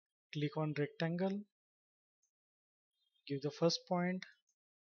Click on rectangle, give the first point,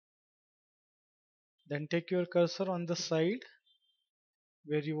 then take your cursor on the side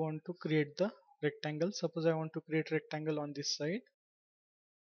where you want to create the rectangle. Suppose I want to create rectangle on this side.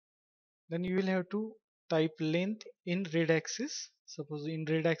 Then you will have to type length in red axis. Suppose in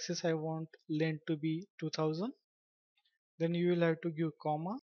red axis I want length to be 2000. Then you will have to give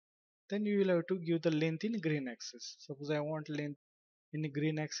comma. Then you will have to give the length in green axis. Suppose I want length in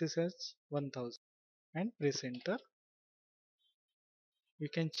green axis as 1000 and press enter. You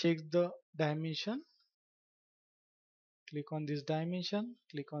can check the dimension. Click on this dimension,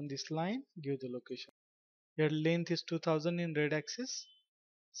 click on this line, give the location. Here length is 2000 in red axis.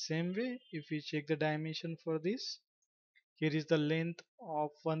 Same way, if we check the dimension for this, here is the length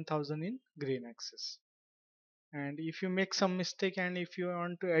of 1000 in green axis. And if you make some mistake and if you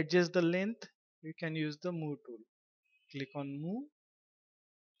want to adjust the length, you can use the move tool. Click on move,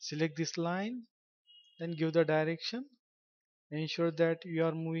 select this line, then give the direction. Ensure that you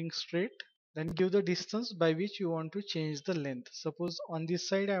are moving straight. Then give the distance by which you want to change the length. Suppose on this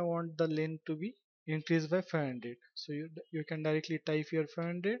side I want the length to be increased by 500. So you can directly type your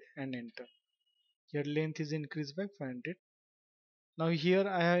 500 and enter. Your length is increased by 500. Now here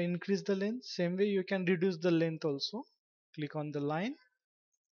I have increased the length. Same way you can reduce the length also. Click on the line.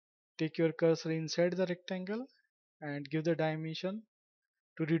 Take your cursor inside the rectangle and give the dimension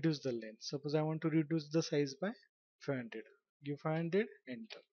to reduce the length. Suppose I want to reduce the size by 500. Give 500,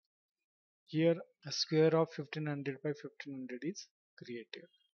 enter. Here a square of 1500 by 1500 is created.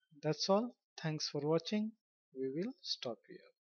 That's all. Thanks for watching. We will stop here.